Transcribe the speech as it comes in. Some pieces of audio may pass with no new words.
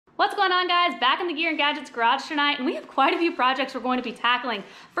What's going on, guys? Back in the Gear and Gadgets garage tonight, and we have quite a few projects we're going to be tackling.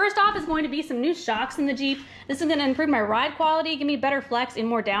 First off is going to be some new shocks in the Jeep. This is going to improve my ride quality, give me better flex and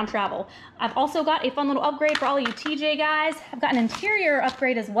more down travel. I've also got a fun little upgrade for all you TJ guys. I've got an interior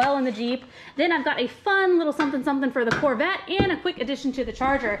upgrade as well in the Jeep. Then I've got a fun little something for the Corvette and a quick addition to the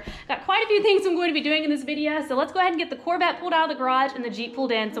Charger. Got quite a few things I'm going to be doing in this video, so let's go ahead and get the Corvette pulled out of the garage and the Jeep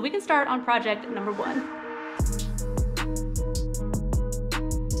pulled in so we can start on project number 1.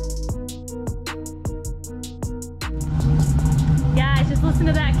 Guys, just listen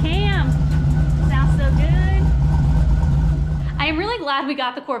to that cam. Sounds so good. I am really glad we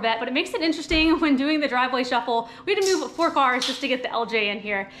got the Corvette, but it makes it interesting when doing the driveway shuffle. We had to move 4 cars just to get the LJ in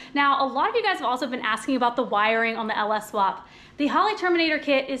here. Now, a lot of you guys have also been asking about the wiring on the LS swap. The Holley Terminator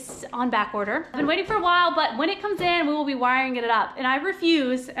kit is on back order. I've been waiting for a while, but when it comes in, we will be wiring it up. And I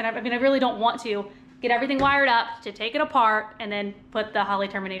refuse, and I really don't want to, get everything wired up to take it apart and then put the Holley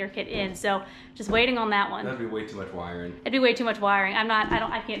Terminator kit in. So just waiting on that one. That'd be way too much wiring. It'd be way too much wiring.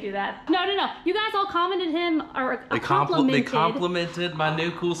 I can't do that. No. You guys all commented him or They complimented my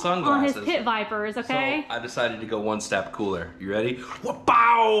new cool sunglasses. On his pit vipers, okay? So I decided to go one step cooler. You ready?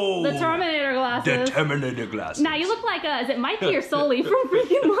 Wow! The Terminator glasses. The Terminator glasses. Now you look like is it Mikey or Sully from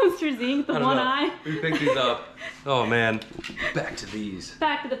freaking Monsters Inc? The one eye. We picked these up. Oh man. Back to these.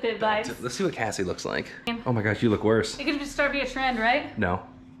 Back to the pit vipers. Let's see what Cassie looks like. Oh my gosh, you look worse. It could just start to be a trend, right? No.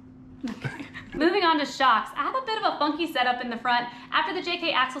 Okay. Moving on to shocks. I have a bit of a funky setup in the front. After the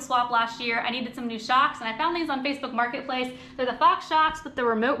JK axle swap last year, I needed some new shocks, and I found these on Facebook Marketplace. They're the Fox shocks with the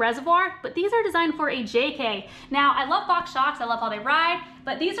remote reservoir, but these are designed for a JK. Now, I love Fox shocks, I love how they ride,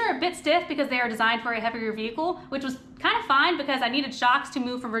 but these are a bit stiff because they are designed for a heavier vehicle, which was kind of fine because I needed shocks to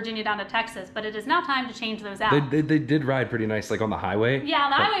move from Virginia down to Texas, but it is now time to change those out. They did ride pretty nice, like on the highway. Yeah,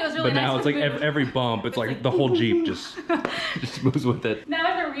 on the highway it was really nice. But now it's like every bump, it's like the whole Jeep just moves with it. Now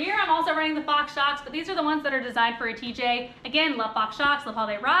in the rear, I'm also running the Fox shocks, but these are the ones that are designed for a TJ. Again, love Fox shocks, love how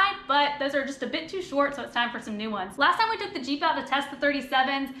they ride, but those are just a bit too short, so it's time for some new ones. Last time we took the Jeep out to test the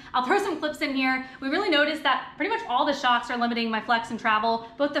 37s. I'll throw some clips in here. We really noticed that pretty much all the shocks are limiting my flex and travel,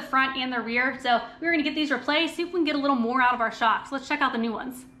 both the front and the rear. So we're gonna get these replaced, see if we can get a little more out of our shocks. Let's check out the new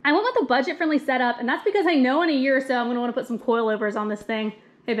ones. I went with a budget-friendly setup, and that's because I know in a year or so I'm gonna wanna put some coilovers on this thing.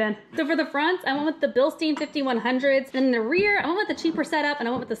 Hey, Ben. So for the front, I went with the Bilstein 5100s. Then in the rear, I went with the cheaper setup, and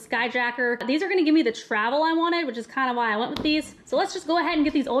I went with the skyjacker. These are gonna give me the travel I wanted, which is kind of why I went with these. So let's just go ahead and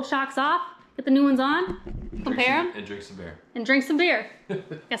get these old shocks off, get the new ones on, compare them. And drink some beer. And drink some beer.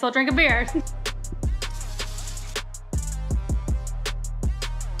 Guess I'll drink a beer.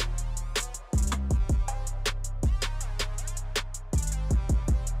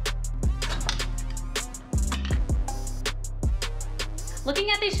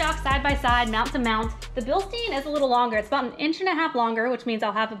 Looking at these shocks side by side, mount to mount, the Bilstein is a little longer. It's about 1.5 inches longer, which means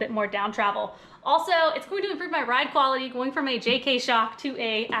I'll have a bit more down travel. Also, it's going to improve my ride quality, going from a JK shock to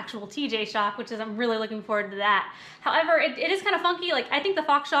a actual TJ shock, which is, I'm really looking forward to that. However, it is kind of funky. Like, I think the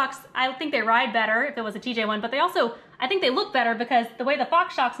Fox shocks, I think they ride better if it was a TJ one, but they also, I think they look better because the way the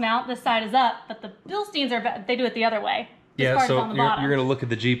Fox shocks mount, this side is up, but the Bilsteins are, they do it the other way. Yeah, so you're gonna look at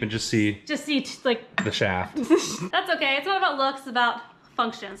the Jeep and just see like the shaft. That's okay. It's not about looks, it's about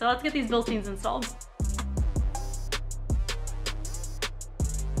function. So let's get these Bilsteins installed.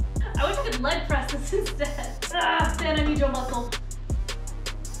 I wish I could leg press this instead. Ah, Ben, I need your muscle.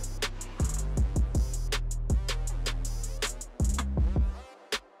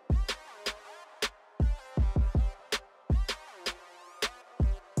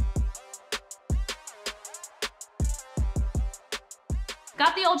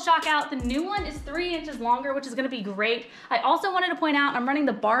 Got the old shock out. The new one is 3 inches longer, which is gonna be great. I also wanted to point out, I'm running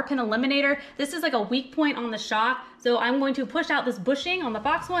the bar pin eliminator. This is like a weak point on the shock. So I'm going to push out this bushing on the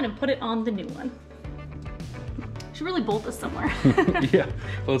Fox one and put it on the new one. Should really bolt this somewhere. Yeah,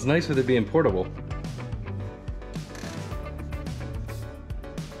 well, it's nice with it being portable.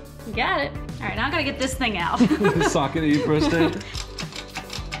 You got it. All right, now I gotta get this thing out. The socket that you pressed in.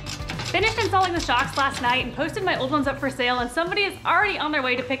 Finished installing the shocks last night and posted my old ones up for sale, and somebody is already on their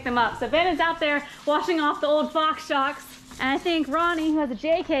way to pick them up. So Ben is out there washing off the old Fox shocks. And I think Ronnie, who has a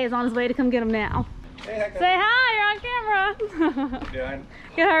JK, is on his way to come get them now. Hey, say hi, you're on camera. Doing?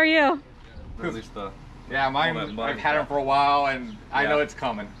 Good, how are you? Yeah, mine, I've had them for a while and I know it's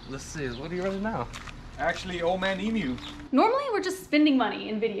coming. Let's see, what are you running now? Actually, Old Man Emu. Normally we're just spending money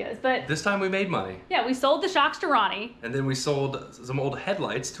in videos, but this time we made money. Yeah, we sold the shocks to Ronnie. And then we sold some old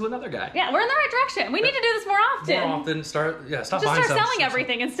headlights to another guy. Yeah, we're in the right direction. We need to do this more often. More often, stop just buying start selling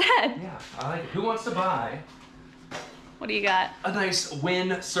everything instead. Yeah, who wants to buy What do you got? A nice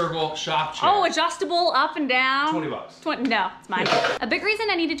wind circle shock chair. Oh, adjustable up and down. 20 bucks. No, it's mine. A big reason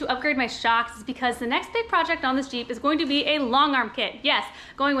I needed to upgrade my shocks is because the next big project on this Jeep is going to be a long arm kit. Yes,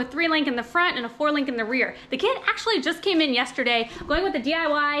 going with 3-link in the front and a 4-link in the rear. The kit actually just came in yesterday, going with the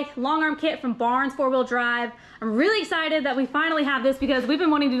DIY long arm kit from Barnes 4-wheel drive. I'm really excited that we finally have this because we've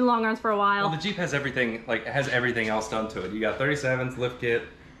been wanting to do long arms for a while. Well, the Jeep has everything, like, it has everything else done to it. You got 37s, lift kit,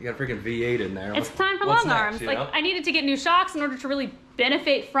 you got a freaking V8 in there. It's time for long arms. Like, I needed to get new shocks in order to really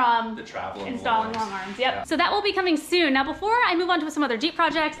benefit from the travel installing long arms. Yep. Yeah. So that will be coming soon. Now, before I move on to some other Jeep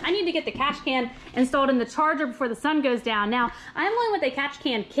projects, I need to get the catch can installed in the Charger before the sun goes down. Now, I'm going with a catch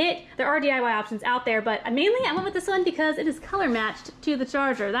can kit. There are DIY options out there, but mainly I went with this one because it is color matched to the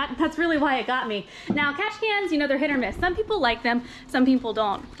Charger. That's really why it got me. Now, catch cans, you know, they're hit or miss. Some people like them, some people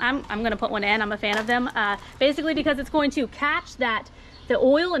don't. I'm gonna put one in. I'm a fan of them. Basically because it's going to catch the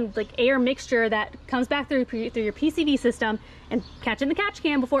oil and like air mixture that comes back through your PCV system and catch in the catch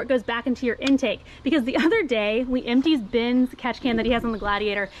can before it goes back into your intake. Because the other day we emptied Ben's catch can that he has on the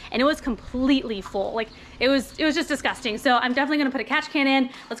Gladiator and it was completely full. Like it was just disgusting. So I'm definitely gonna put a catch can in.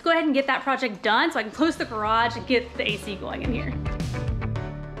 Let's go ahead and get that project done so I can close the garage and get the AC going in here.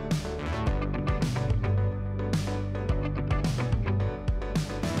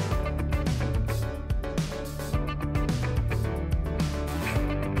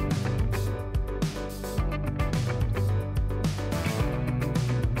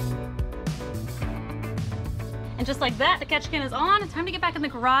 And just like that, the catch can is on. It's time to get back in the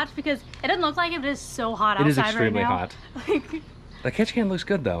garage because it doesn't look like it, but it is so hot outside right now. It is extremely hot. The catch can looks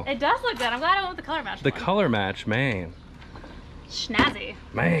good though. It does look good. I'm glad I went with the color match. The color match, man. Snazzy.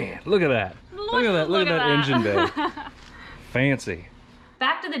 Man, look at that. Look at that engine bay. Fancy.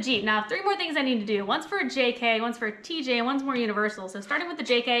 Back to the Jeep. Now, 3 more things I need to do. One's for a JK, one's for a TJ, and one's more universal. So starting with the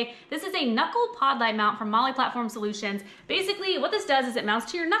JK, this is a knuckle pod light mount from Molly Platform Solutions. Basically, what this does is it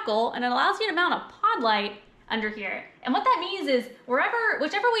mounts to your knuckle and it allows you to mount a pod light under here. And what that means is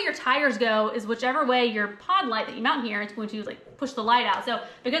whichever way your tires go is whichever way your pod light that you mount here is going to like push the light out. So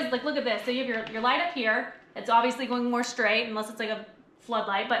because like look at this, so you have your light up here, it's obviously going more straight unless it's like a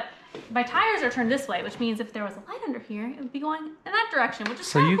floodlight, but my tires are turned this way, which means if there was a light under here, it would be going in that direction, which is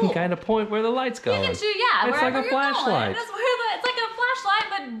so you can kind of point where the light's going. You can do, yeah, it's like a flashlight. It's like a flashlight,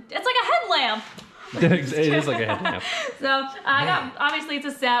 but it's like a headlamp. It is like a headlamp. So I got, obviously it's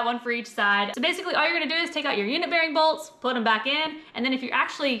a set, one for each side. So basically all you're gonna do is take out your unit bearing bolts, put them back in, and then if you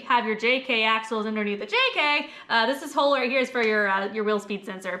actually have your JK axles underneath the JK, this hole right here is for your wheel speed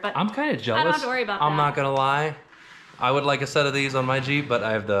sensor. But I'm kind of jealous. I don't have to worry about that. I'm not gonna lie. I would like a set of these on my Jeep, but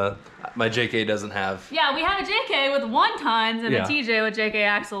I have my JK doesn't have. Yeah, we have a JK with 1 tons and a TJ with JK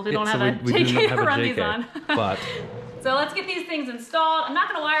axles. We don't have a JK to run these on. But so let's get these things installed. I'm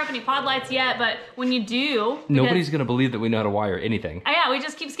not gonna wire up any pod lights yet, but when you do, nobody's gonna believe that we know how to wire anything. Yeah, we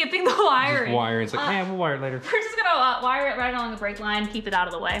just keep skipping the wiring. Just wiring. It's like, yeah, we'll wire it later. We're just gonna wire it right along the brake line, keep it out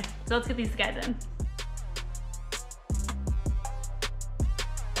of the way. So let's get these guys in.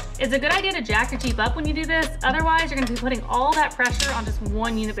 It's a good idea to jack your Jeep up when you do this. Otherwise, you're gonna be putting all that pressure on just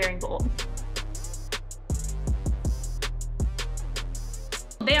one unit bearing bolt.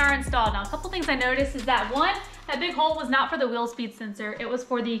 They are installed. Now, a couple things I noticed is that one, that big hole was not for the wheel speed sensor. It was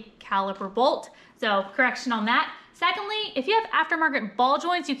for the caliper bolt. So correction on that. Secondly, if you have aftermarket ball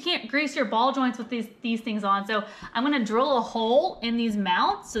joints, you can't grease your ball joints with these things on. So I'm gonna drill a hole in these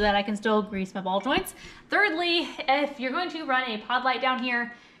mounts so that I can still grease my ball joints. Thirdly, if you're going to run a pod light down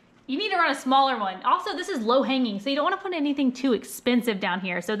here, you need to run a smaller one. Also, this is low hanging, so you don't want to put anything too expensive down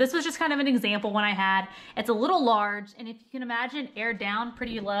here. So this was just kind of an example one I had. It's a little large, and if you can imagine, air down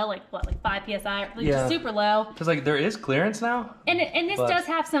pretty low, like what, like 5 PSI, like just super low. Because like there is clearance now. And this does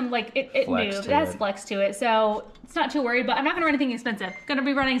have some, like, it moves, it has flex to it, so it's not too worried, but I'm not gonna run anything expensive. Gonna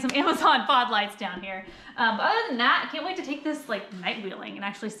be running some Amazon pod lights down here. But other than that, I can't wait to take this like night wheeling and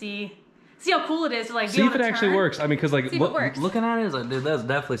actually see how cool it is to like see if it actually works. I mean, because like looking at it is like, dude, that's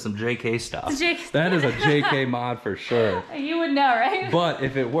definitely some JK stuff. That is a JK mod for sure. You would know, right? But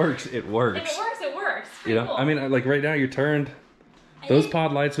if it works, it works. If it works, it works. You know, cool. I mean, like right now you're turned. Those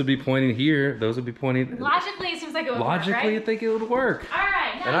pod lights would be pointing here. Those would be pointing. Logically, it seems like it would work, Logically, right? you think it would work. All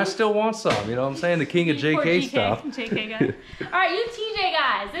right. And I still want some. You know what I'm saying? The king of JK stuff. JK guys. All right, you TJ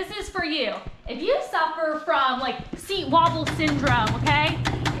guys, this is for you. If you suffer from like seat wobble syndrome, okay?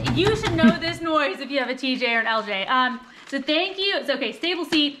 You should know this noise if you have a TJ or an LJ. So thank you. It's okay. Stable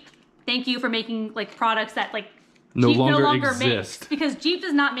Seat. Thank you for making like products that like no Jeep longer makes, exist, because Jeep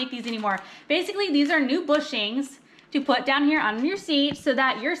does not make these anymore. Basically, these are new bushings to put down here on your seat so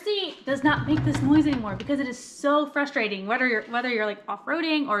that your seat does not make this noise anymore, because it is so frustrating, whether you're like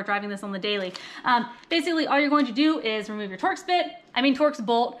off-roading or driving this on the daily. Basically, all you're going to do is remove your Torx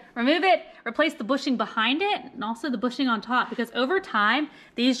bolt, remove it, replace the bushing behind it, and also the bushing on top, because over time,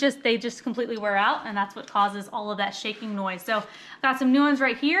 they just completely wear out, and that's what causes all of that shaking noise. So I've got some new ones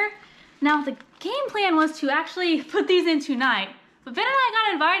right here. Now, the game plan was to actually put these in tonight, but Ben and I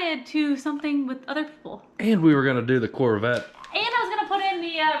got invited to something with other people. And we were gonna do the Corvette. And I was gonna put in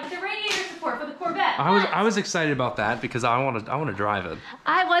the radiator support for the Corvette. I was excited about that because I want to drive it.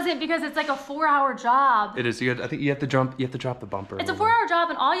 I wasn't, because it's like a 4-hour job. It is. I think you have to drop the bumper. It's a 4-hour job,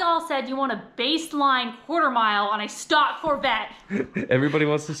 and all y'all said you want a baseline quarter mile on a stock Corvette. Everybody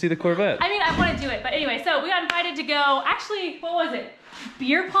wants to see the Corvette. I mean, I want to do it, but anyway, so we got invited to go. Actually, what was it?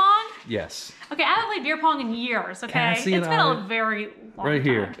 Beer pong? Yes. Okay, I haven't played beer pong in years. Okay, Cassie it's and been a very long right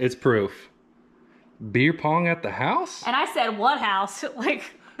time. here. It's proof. Beer pong at the house? And I said, what house? Like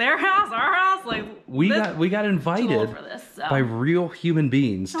their house, our house? Like we got invited for this, so. by real human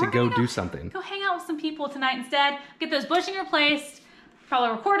beings to go do something. Go hang out with some people tonight instead. Get those bushing replaced. Probably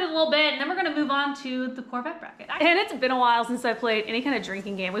record it a little bit, and then we're gonna move on to the Corvette bracket. And it's been a while since I played any kind of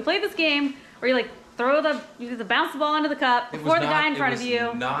drinking game. We played this game where you like you bounce the ball into the cup before the guy in front of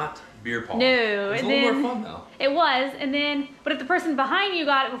you. Not beer pong. No, it was and a little then more fun though. It was, and then but if the person behind you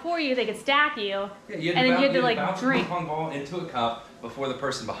got it before you, they could stack you. Yeah, you had to like bounce drink the ping pong ball into a cup before the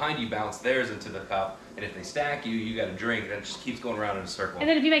person behind you bounced theirs into the cup, and if they stack you, you got to drink, and it just keeps going around in a circle. And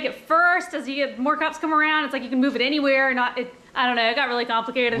then if you make it first, as you get more cups come around, it's like you can move it anywhere. I don't know. It got really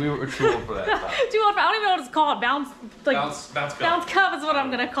complicated. We were too old for that stuff. Too old for. I don't even know what it's called. Bounce cup is what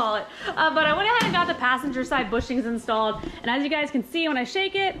I'm gonna call it. But I went ahead and got the passenger side bushings installed, and as you guys can see, when I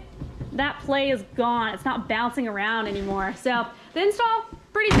shake it, that play is gone. It's not bouncing around anymore. So the install,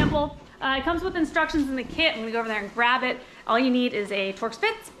 pretty simple. It comes with instructions in the kit. When we go over there and grab it, all you need is a Torx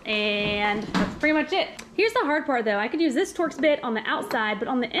bit, and that's pretty much it. Here's the hard part though. I could use this Torx bit on the outside, but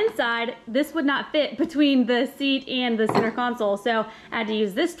on the inside, this would not fit between the seat and the center console. So I had to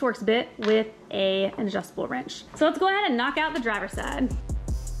use this Torx bit with an adjustable wrench. So let's go ahead and knock out the driver's side.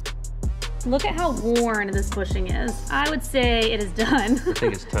 Look at how worn this bushing is. I would say it is done. I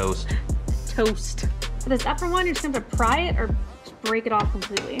think it's toast. Toast. For this upper one, you're just gonna have to pry it or just break it off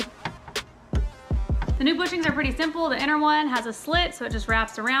completely. The new bushings are pretty simple. The inner one has a slit, so it just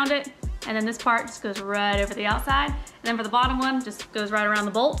wraps around it. And then this part just goes right over the outside. And then for the bottom one, just goes right around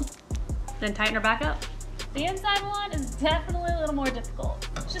the bolt. Then tighten her back up. The inside one is definitely a little more difficult.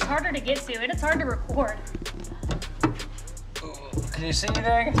 It's just harder to get to, and it's hard to record. Can you see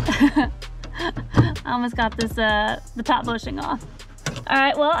anything? I almost got this, the top bushing off. All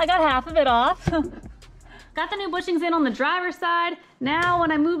right, well, I got half of it off. Got the new bushings in on the driver's side. Now when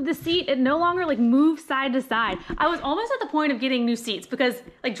I move the seat, it no longer like moves side to side. I was almost at the point of getting new seats because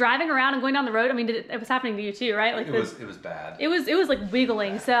like driving around and going down the road, I mean, it was happening to you too, right? Like it was bad. It was like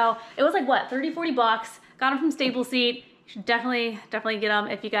wiggling. So it was like what, 30, 40 bucks. Got them from Stable Seat. You should definitely get them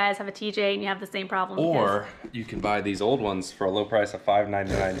if you guys have a TJ and you have the same problem. Or you can buy these old ones for a low price of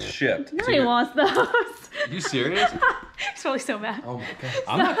 $5.99 shipped. Nobody wants those. Are you serious? He's probably so mad. Oh my god.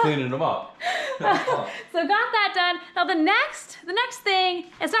 I'm not cleaning them up. So got that done. Now the next thing,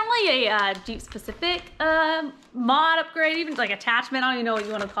 it's not really a Jeep specific mod upgrade, even like attachment, I don't even know what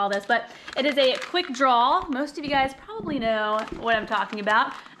you want to call this, but it is a quick draw. Most of you guys probably know what I'm talking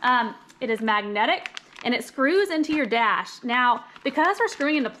about. It is magnetic and it screws into your dash. Now, because we're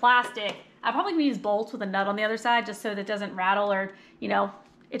screwing into plastic, I probably can use bolts with a nut on the other side just so that it doesn't rattle or, you know,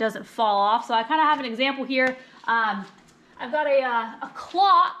 it doesn't fall off. So I kind of have an example here. I've got a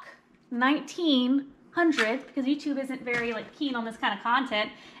clock 1900 because YouTube isn't very like keen on this kind of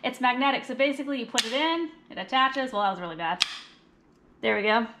content. It's magnetic, so basically you put it in, it attaches. Well, that was really bad. There we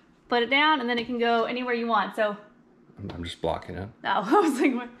go. Put it down, and then it can go anywhere you want. So I'm just blocking it. Oh, I was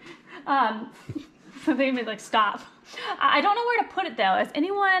like, so they made like stop. I don't know where to put it though. Is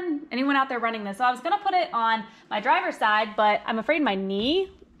anyone out there running this? So I was gonna put it on my driver's side, but I'm afraid my knee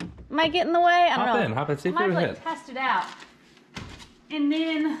might get in the way. I don't know. Hop in, see if I you're might hit. like test it out. And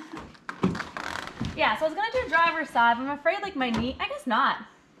then, yeah, so I was gonna do driver's side, but I'm afraid like my knee, I guess not.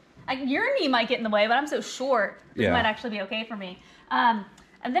 Your knee might get in the way, but I'm so short, this might actually be okay for me. And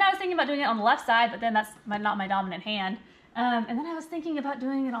then I was thinking about doing it on the left side, but then that's not my dominant hand. And then I was thinking about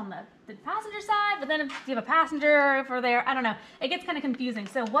doing it on the passenger side, but then if you have a passenger over there, I don't know. It gets kind of confusing.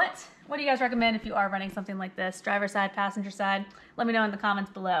 So what do you guys recommend if you are running something like this? Driver side, passenger side? Let me know in the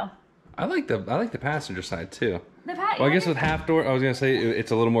comments below. I like the passenger side too. Well, I guess with half door, I was gonna say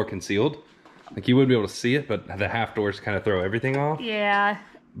it's a little more concealed. Like you wouldn't be able to see it, but the half doors kind of throw everything off. Yeah.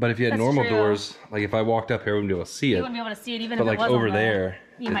 But if you had normal doors, like if I walked up here, I wouldn't be able to see it. You wouldn't be able to see it even but if like it was over on there,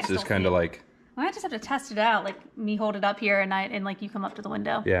 you it's just kind of like. I might just have to test it out, like me hold it up here and like you come up to the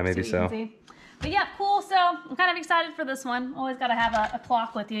window. Yeah, maybe so. But yeah, cool. So I'm kind of excited for this one. Always got to have a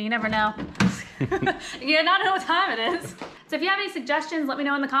clock with you. You never know. You not know what time it is. So if you have any suggestions, let me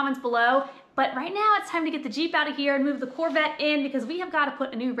know in the comments below. But right now it's time to get the Jeep out of here and move the Corvette in because we have got to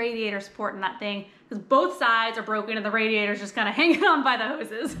put a new radiator support in that thing because both sides are broken and the radiator's just kind of hanging on by the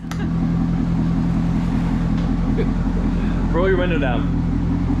hoses. Roll your window down.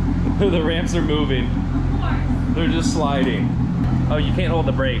 The ramps are moving. Of course. They're just sliding. Oh, you can't hold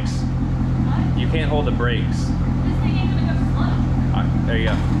the brakes. What? You can't hold the brakes. This thing ain't gonna go slow. All right, there you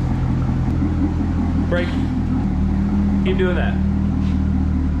go. Brake. Keep doing that.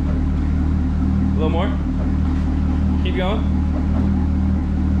 A little more. Keep going.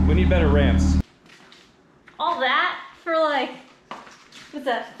 We need better ramps. All that for like, what's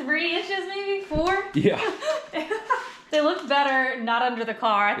that, 3 inches maybe? 4? Yeah. They looked better not under the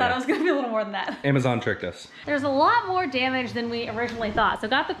car. I thought it was gonna be a little more than that. Amazon tricked us. There's a lot more damage than we originally thought. So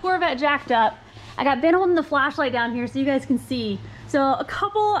got the Corvette jacked up. I got Ben holding the flashlight down here so you guys can see. So a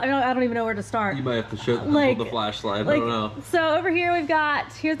couple, I don't even know where to start. You might have to show hold the flashlight, like, I don't know. So over here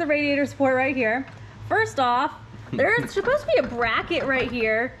here's the radiator support right here. First off, there's supposed to be a bracket right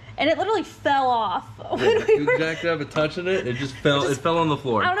here. And it literally fell off when we were jacked up and touching it. It just fell. It fell on the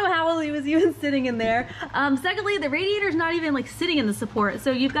floor. I don't know how well he was even sitting in there. Secondly, the radiator's not even like sitting in the support.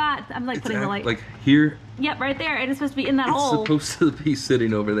 So you've got. I'm like putting the light. Like here. Yep, right there. And it's supposed to be in that hole. It's supposed to be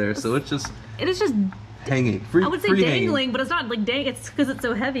sitting over there. So it's just. It is just hanging. I would say dangling, but it's not like dang. It's because it's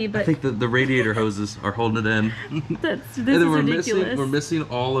so heavy. But I think the radiator hoses are holding it in. This is ridiculous. We're missing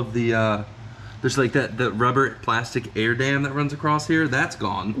all of the. There's like the rubber plastic air dam that runs across here. That's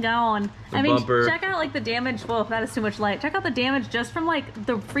gone. Gone. I mean, bumper. Check out like the damage. Whoa, that is too much light. Check out the damage just from like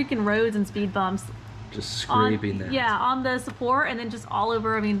the freaking roads and speed bumps. Just scraping that. Yeah, on the support and then just all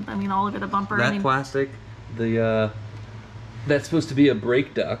over. I mean, all over the bumper. That plastic. That's supposed to be a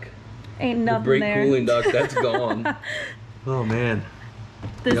brake duct. Ain't nothing there. The brake there. cooling duct. That's gone. Oh man.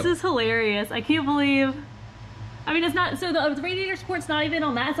 This is hilarious. I can't believe. I mean, it's not, so the radiator support's not even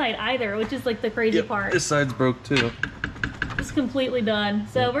on that side either, which is like the crazy part. This side's broke too. It's completely done.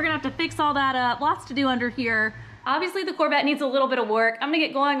 So we're gonna have to fix all that up. Lots to do under here. Obviously the Corvette needs a little bit of work. I'm gonna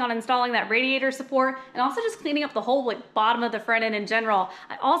get going on installing that radiator support and also just cleaning up the whole like bottom of the front end in general.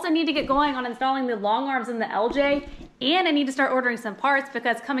 I also need to get going on installing the long arms in the LJ, and I need to start ordering some parts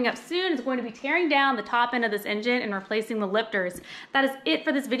because coming up soon is going to be tearing down the top end of this engine and replacing the lifters. That is it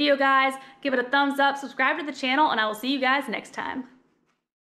for this video, guys. Give it a thumbs up, subscribe to the channel, and I will see you guys next time.